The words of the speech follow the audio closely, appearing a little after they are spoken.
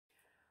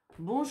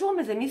Bonjour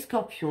mes amis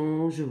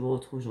scorpions, je vous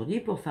retrouve aujourd'hui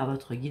pour faire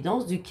votre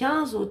guidance du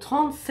 15 au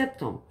 30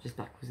 septembre.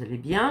 J'espère que vous allez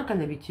bien. Comme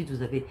d'habitude,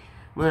 vous avez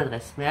mon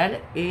adresse mail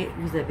et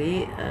vous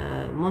avez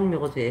mon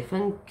numéro de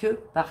téléphone que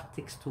par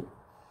texto.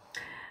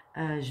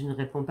 Je ne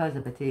réponds pas aux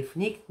appels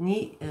téléphoniques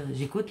ni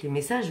j'écoute les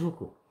messages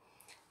vocaux.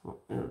 Bon,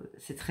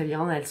 c'est très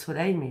bien, on a le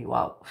soleil, mais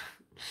waouh!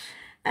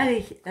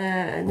 Allez,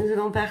 nous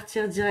allons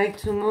partir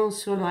directement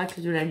sur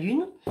l'oracle de la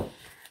lune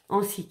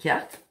en 6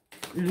 cartes.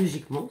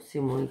 Logiquement, c'est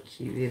moi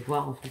qui vais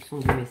voir en fonction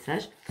du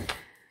message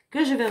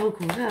que je vais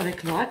recouvrir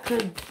avec l'oracle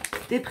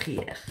des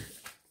prières.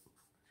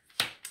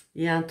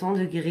 Il y a un temps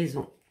de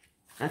guérison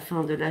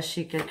afin de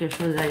lâcher quelque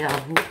chose derrière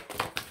vous,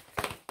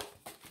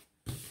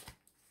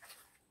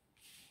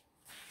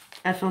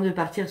 afin de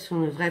partir sur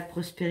une vraie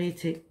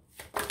prospérité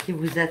qui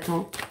vous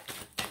attend.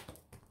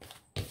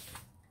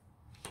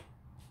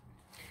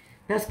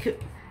 Parce que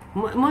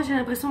moi j'ai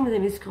l'impression que vous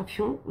avez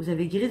scorpions, vous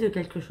avez guéri de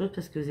quelque chose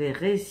parce que vous avez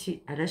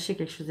réussi à lâcher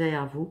quelque chose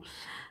derrière vous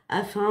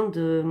afin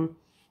de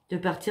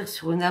partir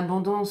sur une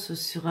abondance,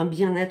 sur un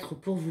bien-être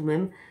pour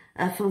vous-même,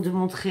 afin de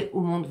montrer au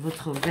monde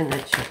votre vraie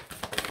nature.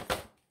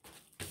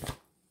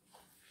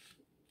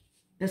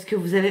 Parce que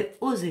vous avez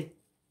osé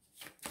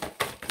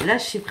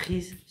lâcher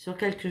prise sur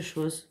quelque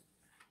chose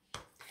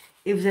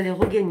et vous allez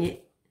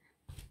regagner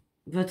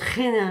votre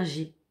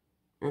énergie,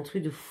 un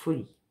truc de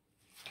folie.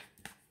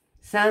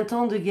 C'est un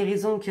temps de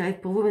guérison qui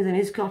arrive pour vous, mes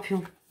amis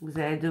scorpions. Vous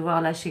allez devoir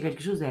lâcher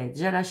quelque chose, vous avez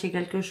déjà lâché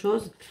quelque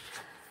chose.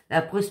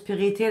 La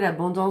prospérité,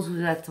 l'abondance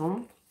vous attend.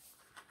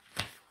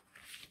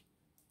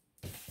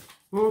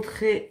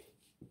 Montrez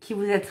qui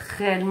vous êtes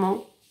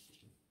réellement.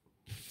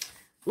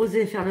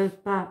 Osez faire le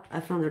pas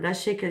afin de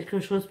lâcher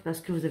quelque chose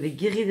parce que vous avez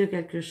guéri de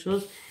quelque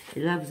chose. Et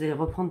là, vous allez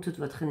reprendre toute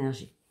votre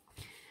énergie.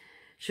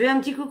 Je fais un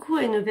petit coucou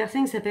à une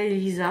personne qui s'appelle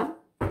Elisa.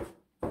 Je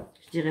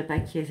ne dirai pas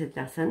qui est cette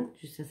personne,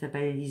 juste ça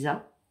s'appelle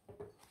Elisa.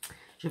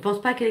 Je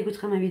pense pas qu'elle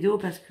écoutera ma vidéo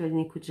parce qu'elle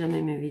n'écoute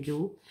jamais mes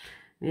vidéos.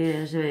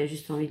 Mais j'avais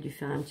juste envie de lui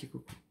faire un petit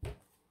coucou.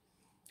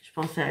 Je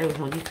pense à elle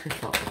aujourd'hui très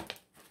fort.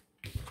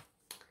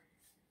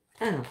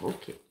 Alors,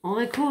 ok. On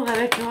recouvre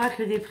avec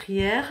l'oracle des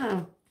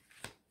prières.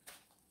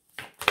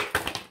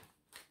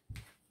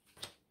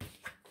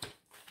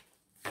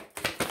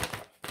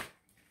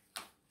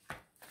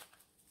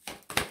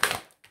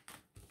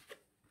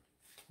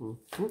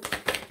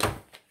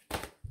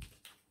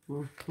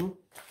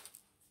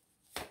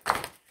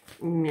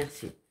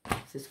 Merci.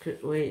 C'est ce que...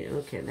 Oui,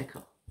 ok,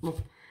 d'accord. Bon,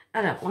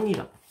 alors, on y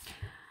va.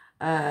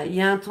 Il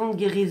y a un temps de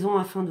guérison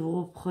afin de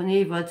vous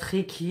reprendre votre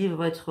équilibre,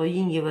 votre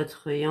yin et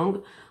votre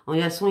yang. En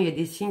façon, il y a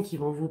des signes qui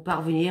vont vous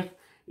parvenir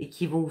et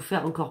qui vont vous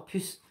faire encore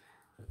plus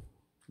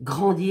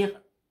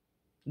grandir,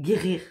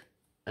 guérir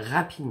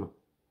rapidement.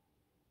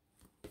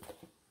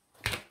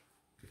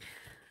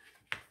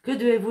 Que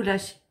devez-vous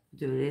lâcher? Vous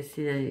devez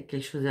laisser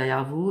quelque chose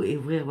derrière vous et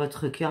ouvrir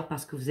votre cœur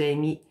parce que vous avez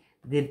mis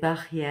des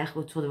barrières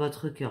autour de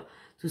votre cœur.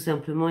 Tout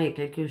simplement, il y a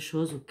quelque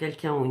chose ou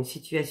quelqu'un ou une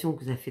situation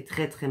qui vous a fait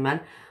très très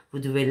mal. Vous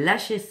devez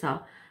lâcher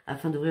ça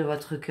afin d'ouvrir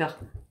votre cœur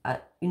à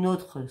une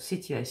autre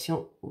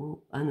situation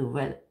ou un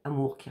nouvel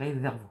amour qui arrive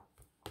vers vous.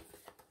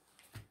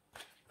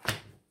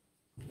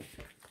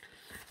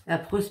 La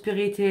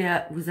prospérité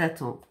là, vous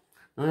attend.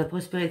 Dans la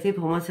prospérité,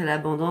 pour moi, c'est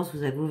l'abondance.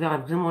 Vous avez ouvert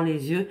vraiment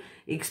les yeux,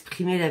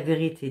 exprimez la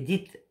vérité.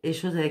 Dites les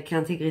choses avec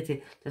intégrité.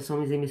 De toute façon,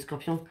 mes amis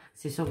scorpions,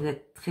 c'est sûr que vous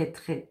êtes très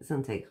très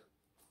intègres.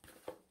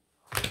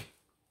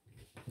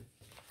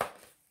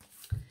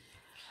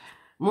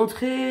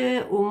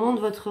 Montrez au monde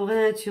votre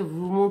vraie nature.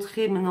 Vous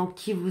montrez maintenant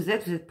qui vous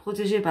êtes. Vous êtes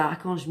protégé par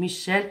l'archange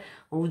Michel.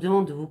 On vous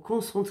demande de vous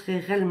concentrer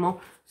réellement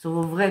sur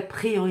vos vraies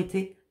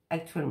priorités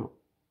actuellement.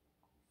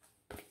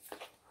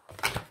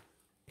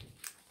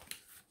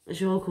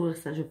 Je vais recouvrir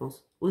ça, je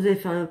pense. Osez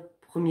faire le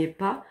premier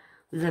pas.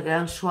 Vous avez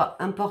un choix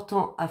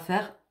important à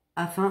faire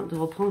afin de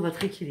reprendre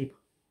votre équilibre.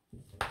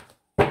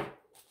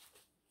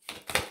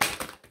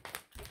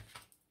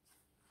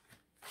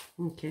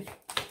 Ok.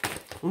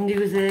 On me dit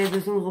que vous avez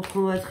besoin de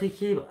reprendre votre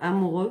équilibre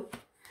amoureux.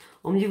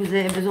 On me dit que vous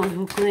avez besoin de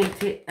vous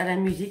connecter à la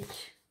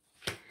musique.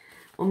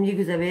 On me dit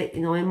que vous avez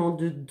énormément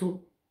de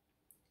dons.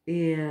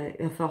 Et il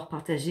va falloir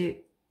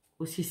partager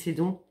aussi ces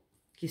dons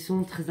qui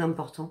sont très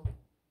importants.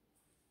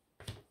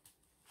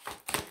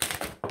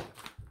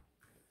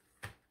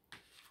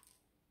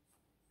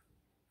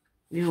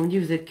 Et on me dit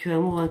que vous êtes que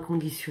amour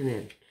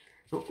inconditionnel.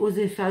 Donc,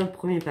 osez faire le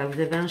premier pas. Vous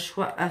avez un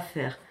choix à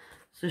faire.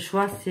 Ce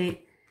choix,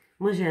 c'est...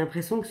 Moi, j'ai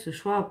l'impression que ce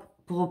choix...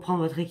 Pour reprendre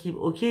votre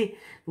équilibre, ok,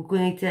 vous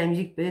connectez à la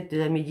musique, peut-être de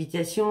la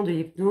méditation, de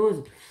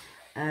l'hypnose.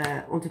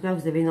 En tout cas,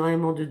 vous avez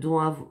énormément de dons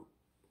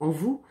en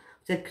vous.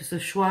 Peut-être que ce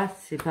choix,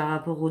 c'est par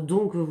rapport aux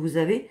dons que vous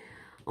avez.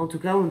 En tout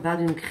cas, on me parle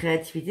d'une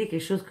créativité,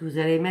 quelque chose que vous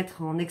allez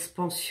mettre en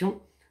expansion,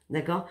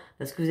 d'accord?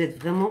 Parce que vous êtes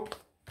vraiment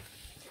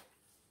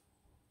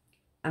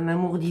un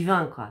amour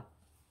divin, quoi.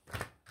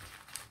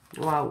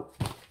 Waouh!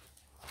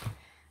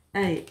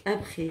 Allez,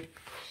 après...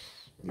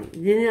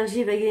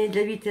 L'énergie va gagner de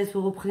la vitesse,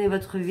 vous reprenez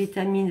votre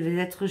vitamine, les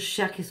êtres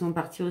chers qui sont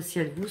partis au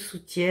ciel vous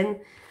soutiennent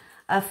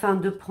afin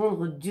de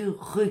prendre du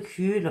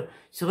recul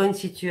sur une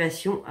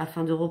situation,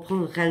 afin de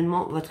reprendre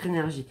réellement votre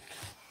énergie.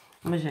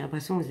 Moi j'ai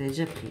l'impression que vous avez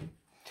déjà pris.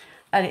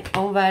 Allez,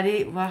 on va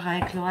aller voir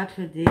avec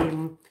l'oracle des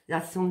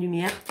artisans de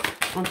lumière.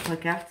 33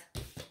 cartes.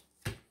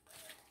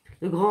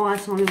 Le grand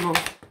rassemblement.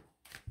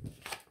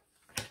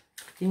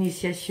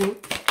 L'initiation.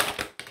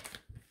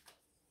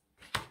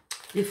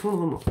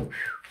 L'effondrement.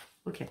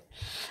 Ok.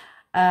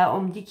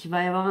 On me dit qu'il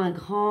va y avoir un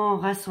grand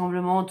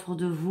rassemblement autour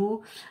de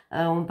vous.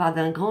 On parle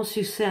d'un grand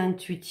succès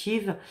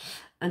intuitif.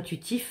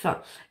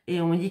 Et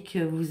on me dit que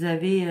vous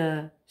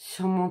avez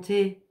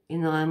surmonté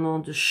énormément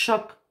de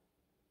chocs.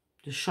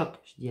 Je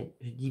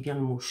dis bien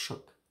le mot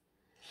choc.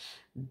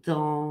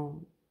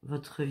 Dans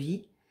votre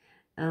vie.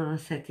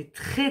 Ça a été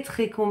très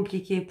très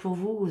compliqué pour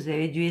vous. Vous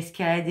avez dû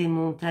escalader des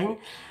montagnes.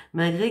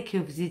 Malgré que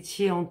vous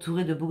étiez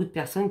entouré de beaucoup de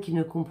personnes qui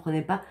ne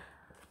comprenaient pas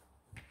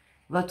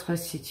votre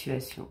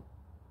situation.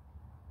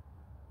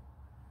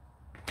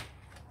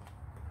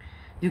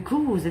 Du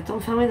coup, vous vous êtes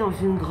enfermé dans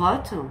une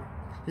grotte.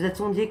 Vous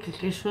attendiez que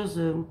quelque chose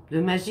de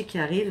magique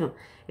arrive.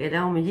 Et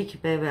là, on me dit que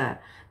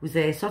vous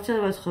allez sortir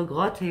de votre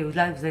grotte et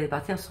là, vous allez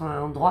partir sur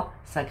un endroit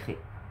sacré.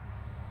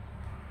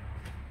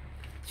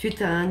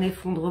 Suite à un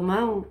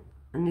effondrement,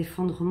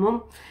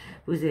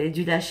 vous avez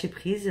dû lâcher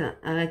prise,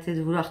 arrêter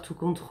de vouloir tout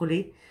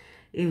contrôler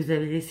et vous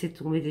avez laissé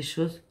tomber des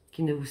choses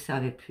qui ne vous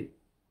servaient plus.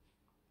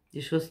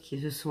 Des choses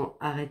qui se sont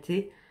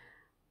arrêtées,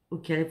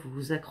 auxquelles vous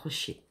vous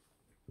accrochiez.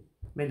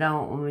 Mais là,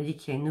 on me dit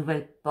qu'il y a une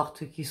nouvelle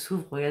porte qui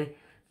s'ouvre. Regardez,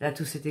 là,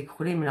 tout s'est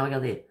écroulé, mais là,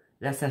 regardez,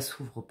 là, ça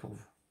s'ouvre pour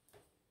vous.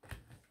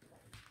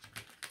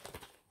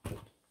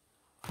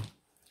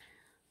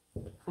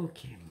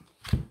 Ok.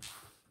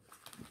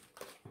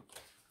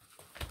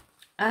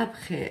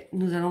 Après,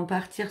 nous allons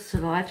partir sur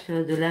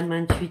l'oracle de l'âme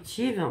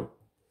intuitive,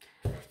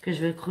 que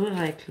je vais couvrir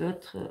avec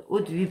l'autre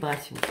haute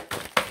vibration.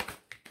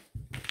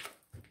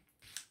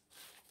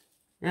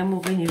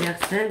 L'amour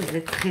universel, vous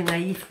êtes très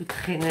naïf ou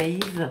très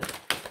naïve.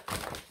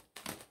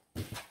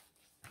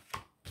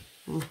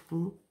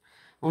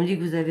 On dit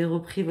que vous avez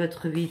repris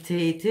votre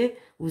vitalité,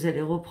 vous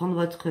allez reprendre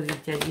votre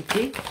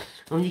vitalité.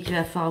 On dit qu'il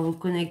va falloir vous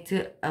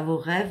connecter à vos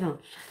rêves.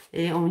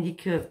 Et on dit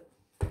que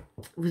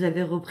vous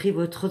avez repris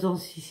votre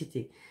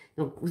authenticité.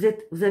 Donc,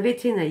 vous avez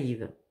été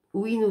naïve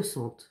ou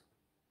innocente.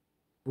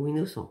 Ou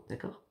innocente,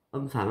 d'accord?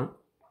 Homme-femme. Hein,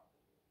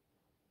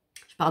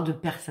 je parle de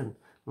personne.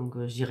 Donc,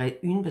 je dirais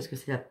une parce que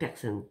c'est la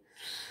personne.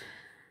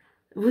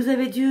 Vous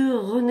avez dû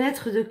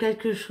renaître de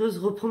quelque chose,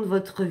 reprendre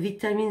votre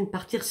vitamine,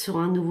 partir sur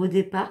un nouveau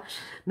départ,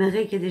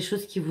 malgré qu'il y a des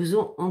choses qui vous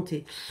ont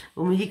hanté.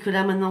 On me dit que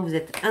là, maintenant, vous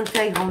êtes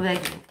intègre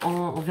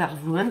envers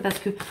vous-même parce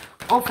que,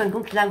 en fin de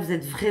compte, là, vous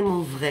êtes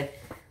vraiment vrai.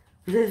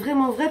 Vous êtes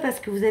vraiment vrai parce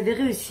que vous avez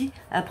réussi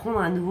à prendre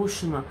un nouveau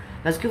chemin.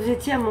 Parce que vous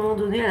étiez à un moment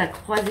donné à la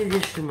croisée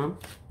des chemins.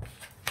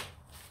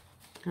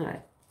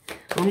 Ouais.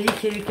 On me dit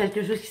qu'il y a eu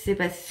quelque chose qui s'est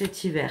passé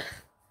cet hiver.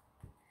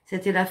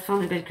 C'était la fin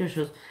de quelque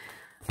chose.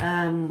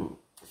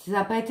 Si ça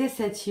n'a pas été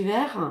cet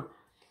hiver,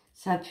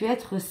 ça a pu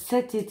être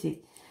cet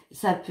été.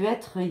 Ça peut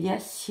être il y a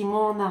 6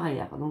 mois en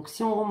arrière. Donc,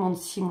 si on remonte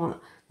 6 mois...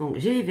 Donc,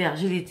 j'ai l'hiver,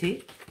 j'ai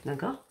l'été,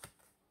 d'accord?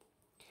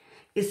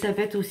 Et ça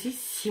peut être aussi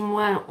 6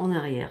 mois en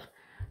arrière.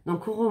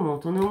 Donc, on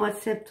remonte. On est au mois de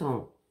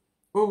septembre.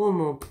 On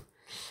remonte.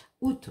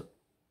 Août,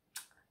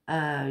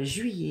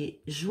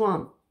 juillet,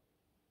 juin,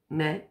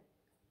 mai,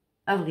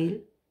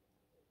 avril,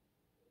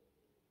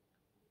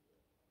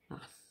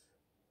 mars.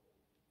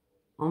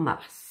 En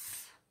mars.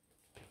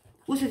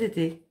 Ou cet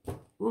été,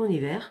 ou en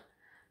hiver.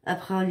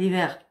 Après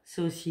l'hiver,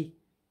 c'est aussi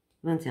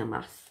 21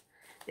 mars.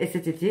 Et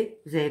cet été,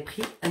 vous avez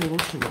pris un nouveau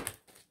chemin.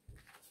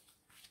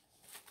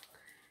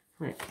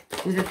 Ouais.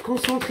 Vous êtes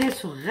concentré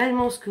sur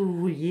réellement ce que vous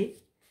vouliez,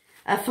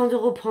 afin de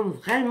reprendre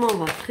vraiment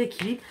votre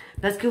équilibre,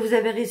 parce que vous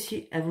avez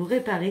réussi à vous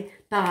réparer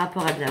par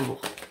rapport à de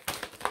l'amour.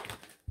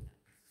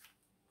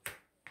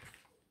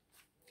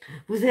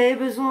 Vous avez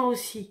besoin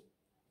aussi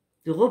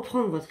de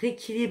reprendre votre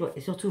équilibre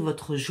et surtout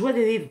votre joie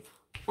de vivre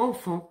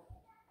enfant.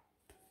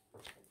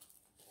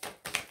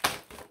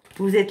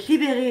 Vous êtes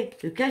libéré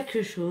de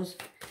quelque chose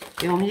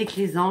et on me dit que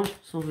les anges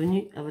sont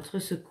venus à votre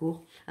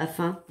secours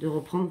afin de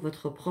reprendre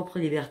votre propre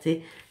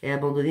liberté et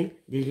abandonner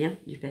des liens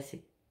du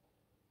passé.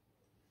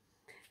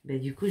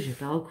 Ben, du coup, je ne vais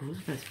pas recouvrir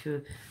parce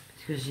que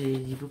j'ai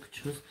dit beaucoup de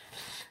choses.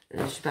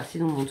 Je suis partie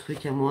dans mon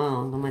truc à moi,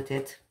 hein, dans ma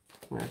tête.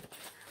 Voilà.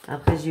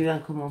 Après, j'ai eu un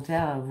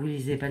commentaire, vous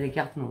lisez pas les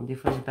cartes. Non, des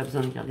fois, j'ai pas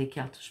besoin de lire les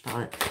cartes. Je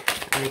parle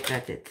avec la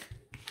tête.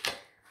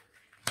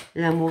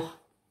 L'amour.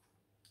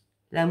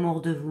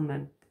 L'amour de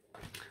vous-même.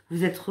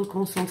 Vous êtes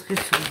reconcentré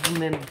sur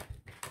vous-même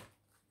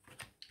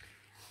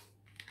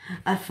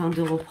afin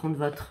de reprendre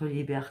votre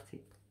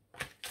liberté.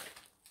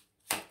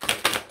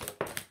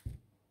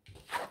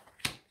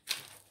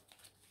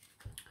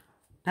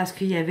 Parce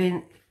qu'il y avait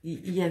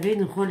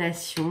une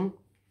relation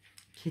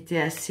qui était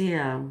assez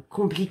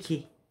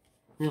compliquée.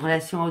 Une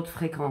relation à haute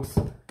fréquence.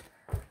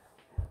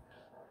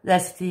 Là,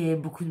 c'était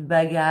beaucoup de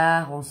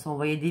bagarres, on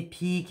s'envoyait des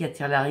pics, à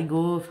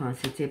tire-larigot, enfin,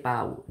 c'était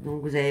pas...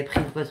 Donc, vous avez pris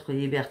votre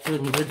liberté au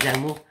niveau de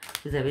l'amour,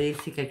 vous avez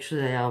laissé quelque chose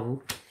derrière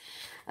vous,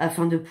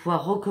 afin de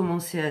pouvoir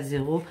recommencer à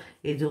zéro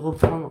et de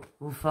reprendre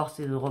vos forces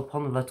et de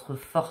reprendre votre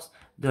force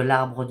de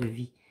l'arbre de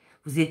vie.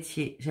 Vous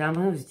étiez, j'ai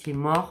l'impression que vous étiez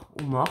mort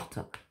ou morte,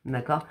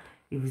 d'accord?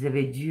 et vous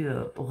avez dû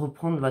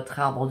reprendre votre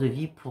arbre de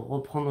vie pour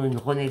reprendre une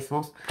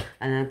renaissance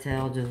à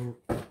l'intérieur de vous.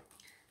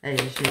 Allez,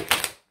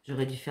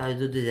 j'aurais dû faire le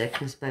dos de deck,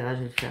 mais c'est pas grave,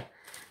 je vais le faire.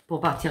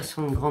 Pour partir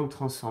sur une grande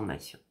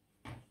transformation.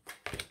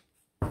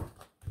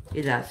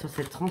 Et là, sur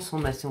cette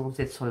transformation,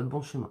 vous êtes sur le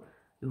bon chemin.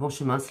 Le bon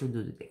chemin, c'est le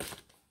dos de deck.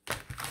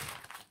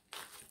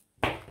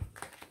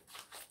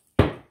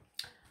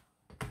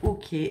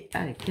 Ok,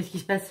 allez, qu'est-ce qui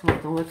se passe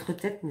dans votre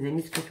tête, mes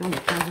amis Scorpions, de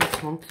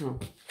 15h30?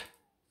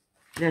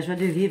 La joie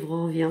de vivre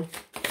revient.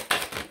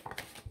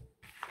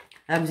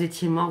 Ah, vous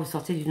étiez mort, vous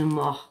sortez d'une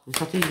mort. Vous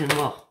sortez d'une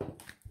mort.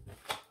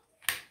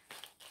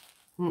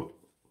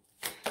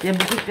 Il y a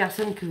beaucoup de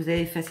personnes que vous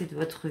avez effacées de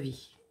votre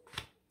vie.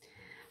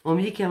 On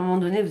me dit qu'à un moment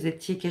donné, vous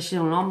étiez caché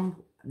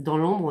dans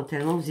l'ombre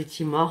tellement vous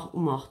étiez mort ou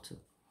morte.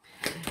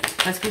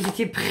 Parce que vous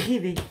étiez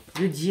privé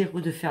de dire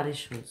ou de faire des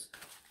choses.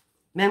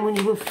 Même au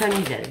niveau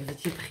familial, vous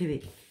étiez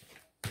privé.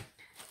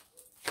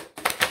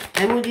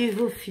 Même au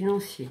niveau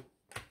financier.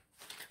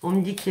 On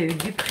me dit qu'il y a eu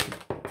du prix,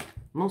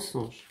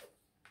 mensonge,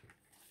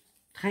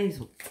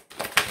 trahison.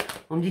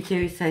 On me dit qu'il y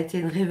a eu, ça a été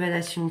une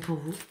révélation pour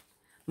vous.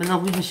 Maintenant,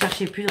 vous ne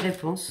cherchez plus de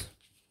réponse.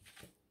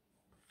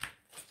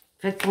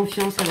 Faites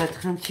confiance à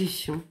votre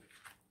intuition.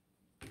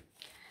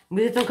 Vous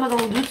êtes encore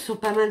dans le doute sur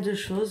pas mal de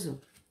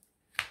choses.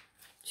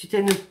 Suite à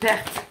une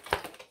perte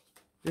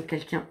de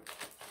quelqu'un.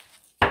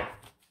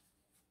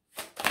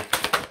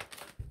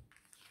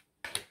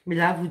 Mais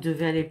là, vous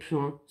devez aller plus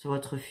loin sur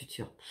votre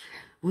futur.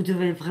 Vous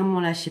devez vraiment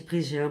lâcher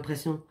prise, j'ai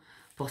l'impression,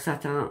 pour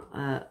certains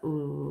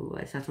ou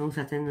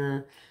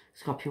certaines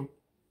scorpions.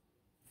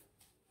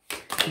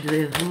 Vous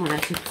devez vraiment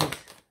lâcher prise.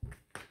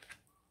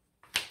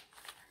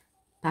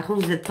 Par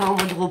contre, vous n'êtes pas en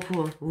mode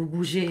repos, hein. Vous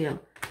bougez.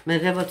 Hein.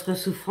 Malgré votre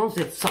souffrance,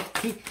 vous êtes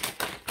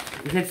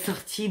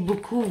sorti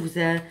beaucoup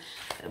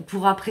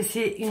pour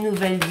apprécier une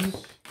nouvelle vie.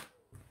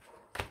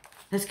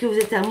 Parce que vous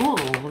êtes amour,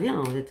 on revient,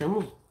 hein, vous êtes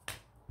amour.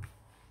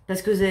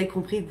 Parce que vous avez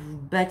compris que vous vous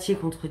battiez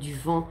contre du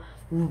vent,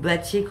 vous vous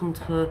battiez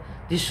contre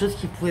des choses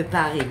qui ne pouvaient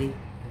pas arriver.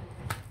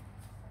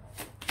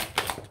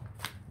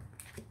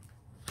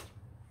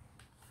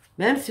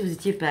 Même si vous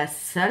n'étiez pas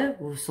seul,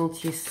 vous vous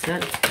sentiez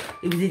seul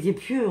et vous n'étiez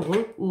plus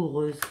heureux ou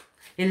heureuse.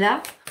 Et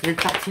là, vous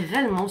êtes parti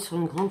réellement sur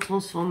une grande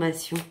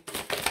transformation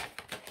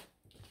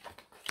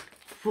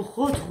pour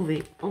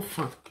retrouver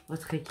enfin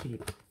votre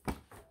équilibre.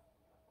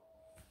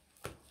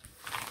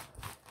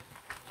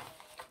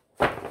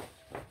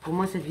 Pour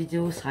moi, cette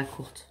vidéo sera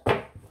courte. De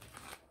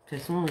toute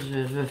façon, je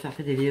vais faire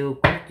des vidéos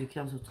courtes du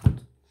 15 au 30.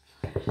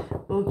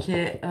 Ok,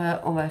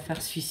 on va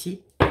faire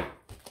celui-ci.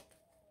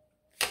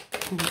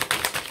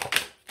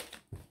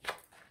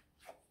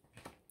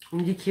 On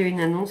me dit qu'il y a une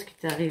annonce qui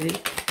est arrivée,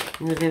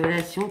 une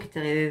révélation qui est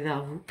arrivée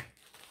vers vous.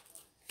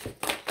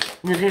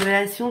 Une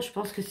révélation, je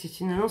pense que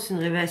c'est une annonce, une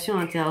révélation à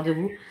l'intérieur de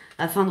vous,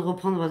 afin de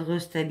reprendre votre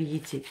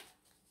stabilité.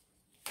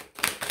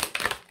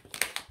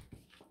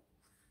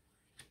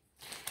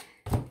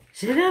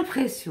 J'ai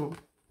l'impression,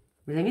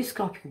 mes amis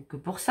Scorpions, que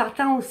pour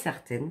certains ou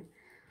certaines,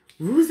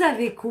 vous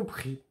avez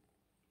compris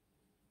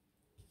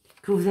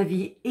que vous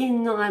aviez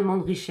énormément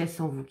de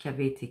richesses en vous qui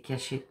avaient été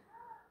cachées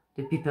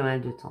depuis pas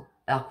mal de temps.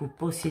 Alors que vous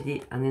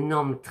possédez un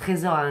énorme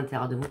trésor à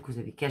l'intérieur de vous que vous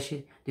avez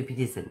caché depuis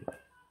des années.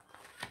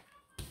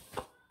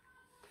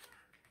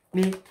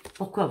 Mais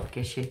pourquoi vous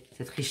cachez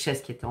cette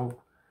richesse qui est en vous?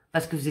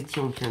 Parce que vous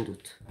étiez en plein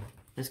doute.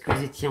 Parce que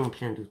vous étiez en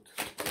plein doute.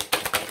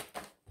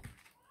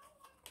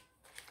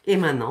 Et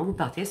maintenant, vous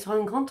partez sur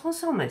une grande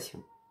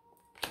transformation.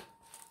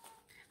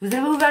 Vous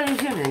avez ouvert les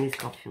yeux, mes amis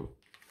Scorpions.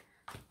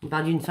 On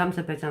parle d'une femme,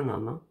 ça peut être un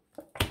homme. Hein.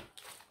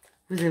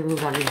 Vous avez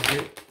ouvert les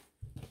yeux.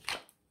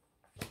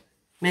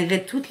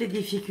 Malgré toutes les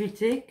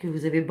difficultés que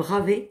vous avez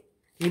bravées,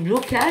 les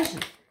blocages,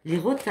 les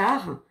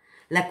retards,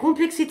 la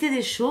complexité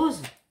des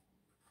choses,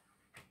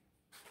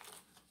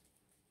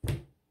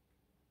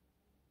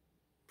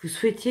 vous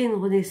souhaitiez une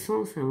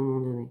renaissance à un moment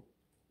donné.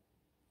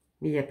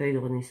 Mais il n'y a pas eu de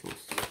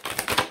renaissance.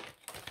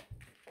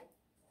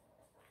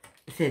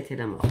 Ça a été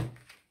la mort.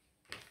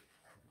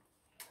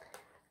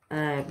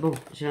 Bon,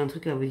 j'ai un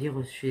truc à vous dire,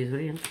 je suis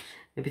désolée. Hein.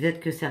 Mais peut-être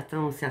que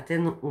certains ou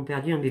certaines ont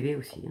perdu un bébé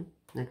aussi. Hein,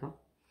 d'accord?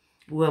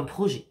 Ou un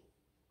projet.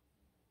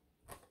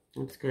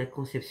 Parce que la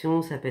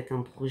conception, ça peut être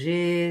un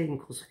projet, une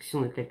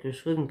construction de quelque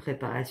chose, une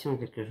préparation de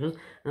quelque chose,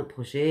 un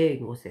projet,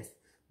 une grossesse.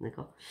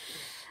 D'accord?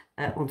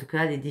 En tout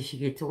cas, les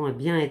difficultés ont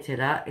bien été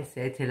là et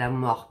ça a été la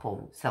mort pour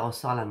vous. Ça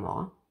ressort la mort.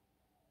 Hein.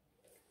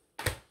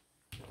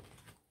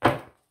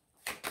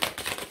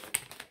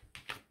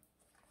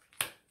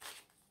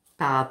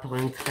 Par rapport à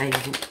une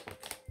trahison.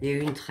 Il y a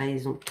eu une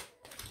trahison.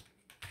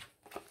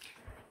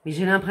 Mais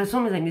j'ai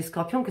l'impression, mes amis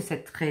Scorpions, que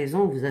cette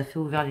trahison vous a fait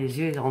ouvrir les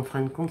yeux et en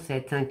fin de compte, ça a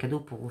été un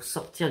cadeau pour vous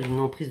sortir d'une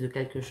emprise de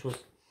quelque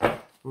chose.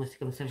 Moi, c'est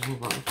comme ça que je me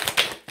vois.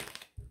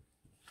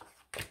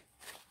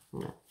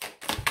 Voilà.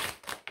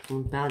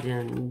 On parle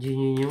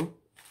d'une union.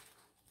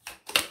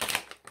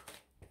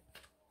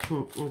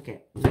 Ok,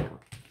 d'accord.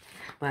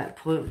 Ouais,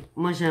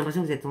 moi, j'ai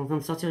l'impression que vous êtes en train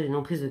de sortir d'une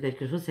emprise de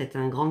quelque chose. Ça a été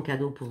un grand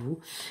cadeau pour vous.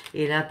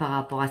 Et là, par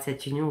rapport à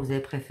cette union, vous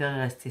avez préféré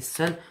rester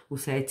seul ou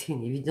ça a été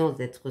une évidence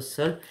d'être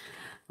seul.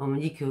 On me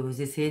dit que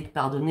vous essayez de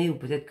pardonner ou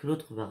peut-être que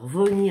l'autre va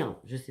revenir.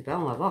 Je sais pas,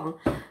 on va voir.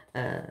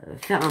 Hein.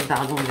 Faire un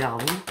pardon vers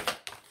vous.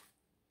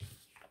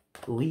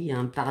 Oui, il y a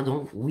un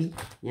pardon. Oui,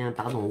 il y a un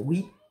pardon.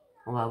 Oui.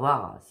 On va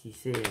voir si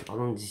c'est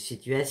pardon de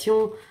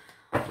situation.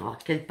 On va voir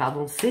quel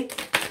pardon c'est.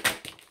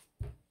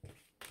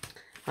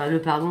 Enfin, le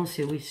pardon,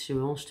 c'est oui, c'est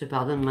bon, je te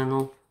pardonne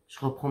maintenant. Je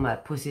reprends ma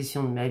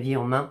possession de ma vie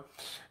en main.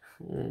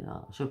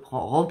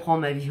 Reprends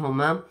ma vie en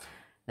main.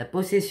 La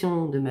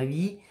possession de ma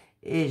vie.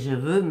 Et je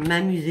veux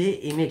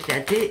m'amuser et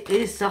m'éclater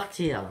et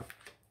sortir.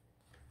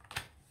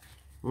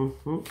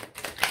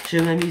 Je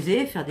veux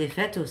m'amuser, faire des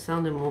fêtes au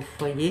sein de mon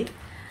foyer.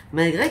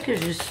 Malgré que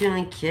je suis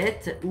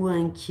inquiète ou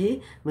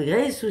inquiet,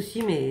 malgré les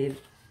soucis, mes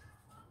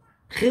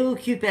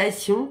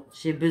préoccupations,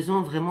 j'ai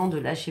besoin vraiment de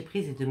lâcher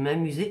prise et de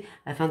m'amuser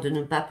afin de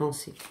ne pas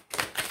penser.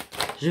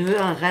 Je veux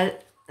un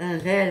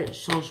réel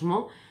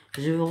changement.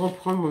 Je veux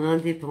reprendre mon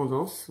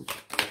indépendance.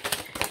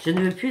 Je ne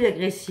veux plus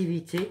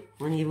d'agressivité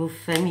au niveau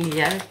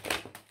familial.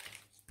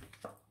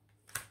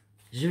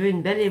 Je veux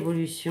une belle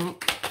évolution.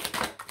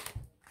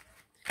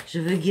 Je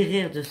veux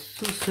guérir de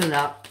tout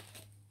cela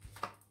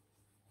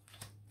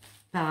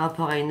par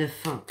rapport à une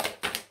fin,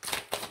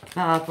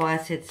 par rapport à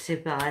cette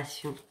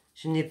séparation.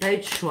 Je n'ai pas eu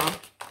de choix.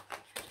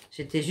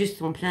 J'étais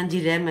juste en plein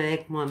dilemme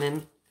avec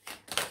moi-même.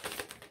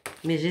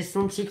 Mais j'ai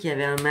senti qu'il y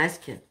avait un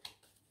masque.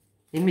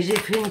 Mais j'ai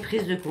pris une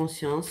prise de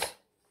conscience.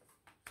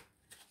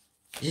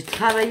 J'ai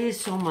travaillé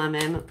sur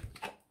moi-même.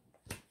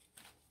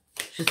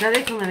 Je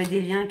savais qu'on avait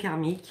des liens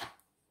karmiques.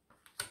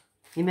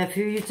 Il m'a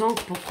fallu du temps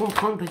pour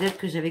comprendre peut-être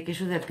que j'avais quelque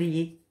chose à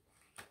payer.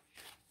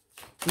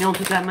 Mais en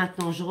tout cas,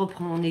 maintenant, je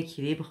reprends mon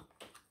équilibre.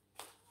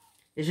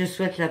 Et je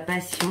souhaite la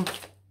passion,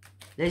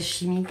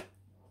 l'alchimie.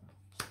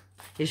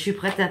 Et je suis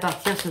prête à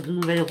partir sur de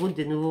nouvelles routes,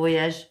 de nouveaux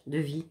voyages de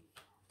vie.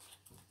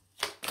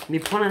 Mais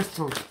pour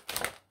l'instant,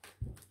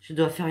 je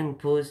dois faire une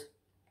pause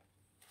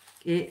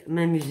et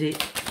m'amuser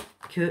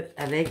que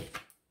avec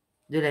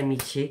de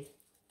l'amitié.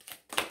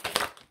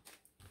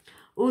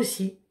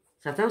 Aussi,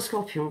 certains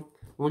scorpions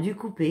ont dû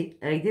couper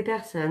avec des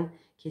personnes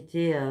qui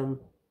étaient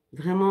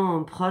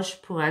vraiment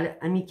proches pour elles,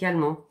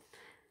 amicalement.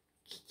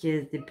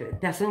 Des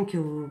personnes que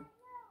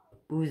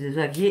vous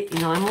aviez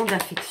énormément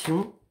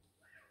d'affection.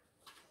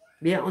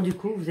 Mais du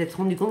coup, vous vous êtes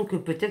rendu compte que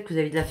peut-être que vous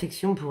avez de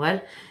l'affection pour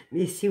elles.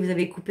 Mais si vous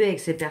avez coupé avec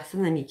ces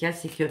personnes amicales,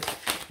 c'est que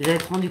vous avez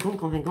rendu compte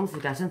qu'en fin de compte, ces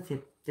personnes,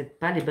 c'est peut-être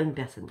pas les bonnes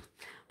personnes.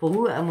 Pour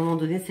vous, à un moment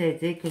donné, ça a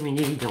été comme une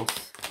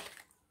évidence.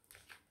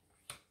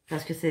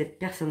 Parce que ces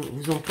personnes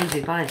vous ont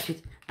posé par la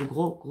suite de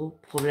gros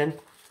problèmes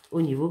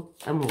au niveau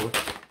amoureux.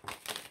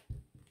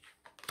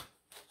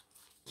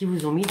 Qui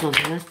vous ont mis dans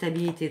une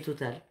instabilité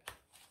totale.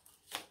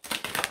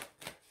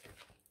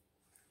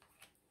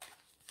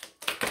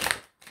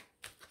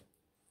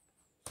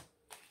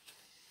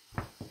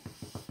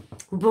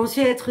 Vous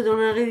pensiez être dans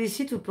la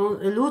réussite,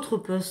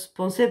 l'autre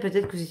pensait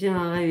peut-être que vous étiez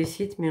dans la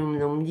réussite, mais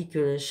on me dit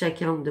que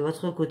chacun de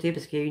votre côté,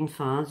 parce qu'il y a eu une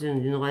fin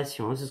d'une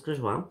relation, hein, c'est ce que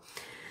je vois. Hein,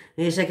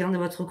 et chacun de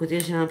votre côté,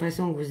 j'ai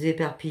l'impression que vous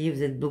éparpillez,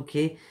 vous êtes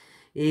bloqué,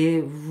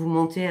 et vous vous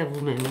mentez à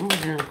vous-même, hein,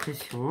 j'ai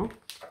l'impression. Hein.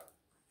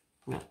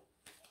 Voilà.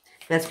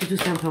 Parce que tout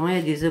simplement, il y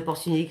a des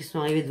opportunités qui sont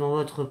arrivées devant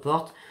votre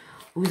porte.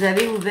 Vous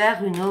avez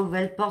ouvert une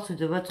nouvelle porte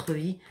de votre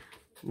vie,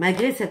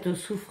 malgré cette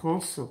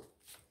souffrance.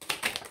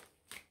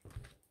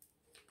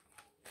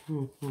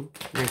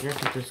 Malgré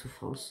cette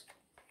souffrance.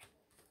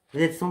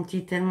 Vous êtes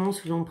senti tellement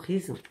sous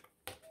l'emprise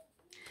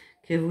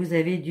que vous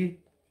avez dû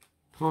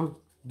prendre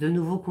de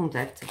nouveaux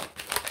contacts.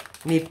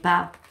 Mais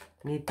pas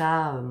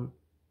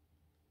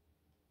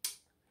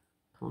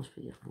comment je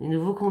peux dire? Les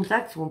nouveaux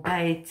contacts n'ont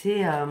pas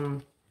été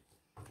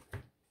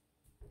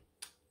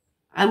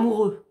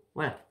amoureux.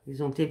 Voilà.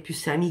 Ils ont été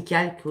plus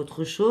amicaux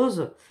qu'autre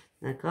chose.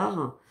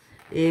 D'accord?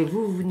 Et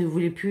vous ne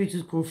voulez plus du tout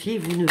de conflit.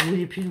 Vous ne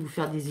voulez plus vous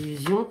faire des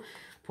illusions.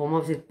 Pour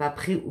moi, vous n'êtes pas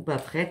prêt ou pas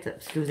prête,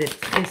 parce que vous êtes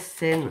très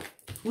saine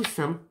ou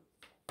sain.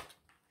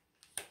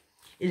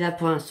 Et là,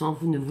 pour l'instant,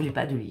 vous ne voulez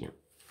pas de lien.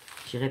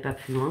 Je n'irai pas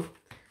plus loin.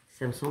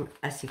 Ça me semble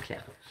assez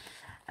clair.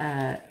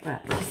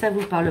 Voilà. Si ça ne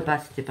vous parle pas,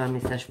 c'était pas un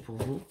message pour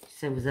vous. Si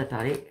ça vous a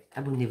parlé,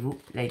 abonnez-vous,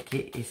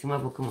 likez et laissez-moi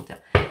vos commentaires.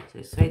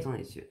 Soyez dans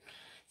les yeux.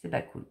 C'est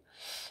pas cool.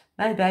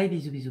 Bye bye,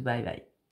 bisous, bisous, bye bye.